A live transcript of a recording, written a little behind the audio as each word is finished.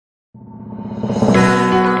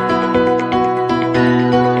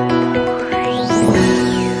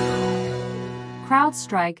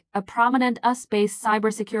CrowdStrike, a prominent US-based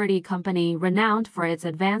cybersecurity company renowned for its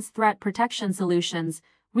advanced threat protection solutions,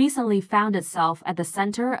 recently found itself at the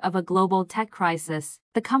center of a global tech crisis.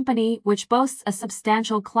 The company, which boasts a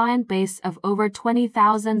substantial client base of over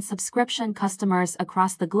 20,000 subscription customers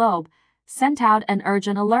across the globe, sent out an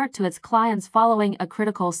urgent alert to its clients following a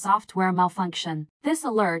critical software malfunction. This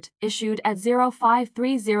alert, issued at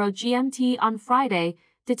 0530 GMT on Friday,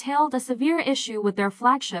 detailed a severe issue with their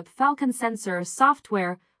flagship Falcon sensor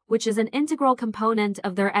software, which is an integral component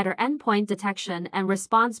of their endpoint detection and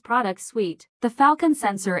response product suite. The Falcon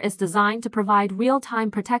sensor is designed to provide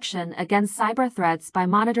real-time protection against cyber threats by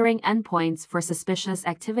monitoring endpoints for suspicious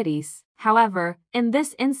activities. However, in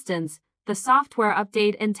this instance, the software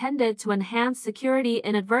update intended to enhance security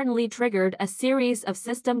inadvertently triggered a series of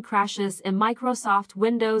system crashes in Microsoft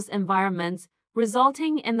Windows environments,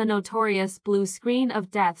 resulting in the notorious blue screen of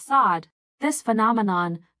death (SOD). This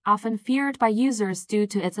phenomenon, often feared by users due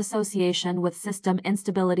to its association with system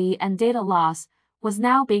instability and data loss, was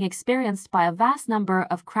now being experienced by a vast number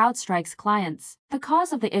of CrowdStrike's clients. The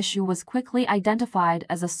cause of the issue was quickly identified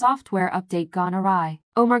as a software update gone awry.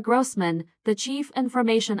 Omar Grossman, the Chief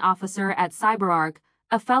Information Officer at CyberArk,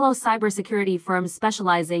 a fellow cybersecurity firm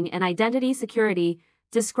specializing in identity security,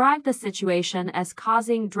 described the situation as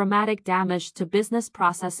causing dramatic damage to business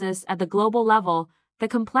processes at the global level. The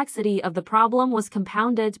complexity of the problem was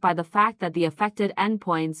compounded by the fact that the affected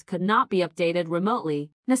endpoints could not be updated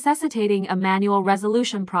remotely, necessitating a manual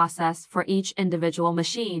resolution process for each individual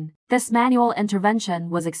machine. This manual intervention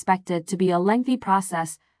was expected to be a lengthy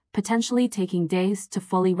process, potentially taking days to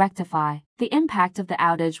fully rectify. The impact of the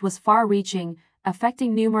outage was far-reaching,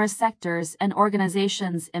 affecting numerous sectors and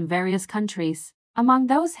organizations in various countries. Among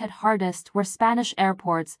those hit hardest were Spanish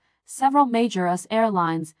airports, several major US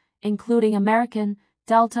airlines, including American,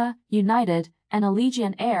 Delta, United, and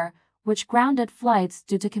Allegiant Air, which grounded flights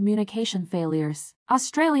due to communication failures.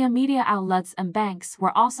 Australian media outlets and banks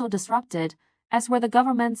were also disrupted, as were the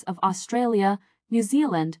governments of Australia, New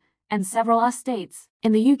Zealand, and several US states.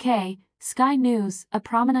 In the UK, Sky News, a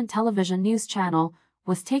prominent television news channel,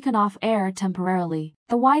 was taken off air temporarily.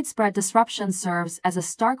 The widespread disruption serves as a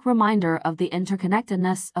stark reminder of the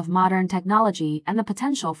interconnectedness of modern technology and the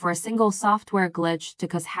potential for a single software glitch to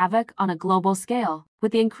cause havoc on a global scale.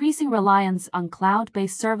 With the increasing reliance on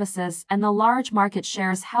cloud-based services and the large market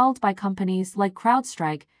shares held by companies like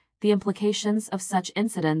CrowdStrike, the implications of such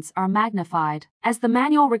incidents are magnified. As the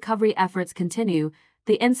manual recovery efforts continue,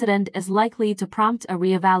 the incident is likely to prompt a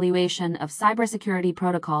re-evaluation of cybersecurity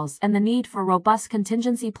protocols and the need for robust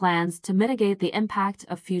contingency plans to mitigate the impact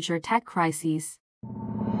of future tech crises.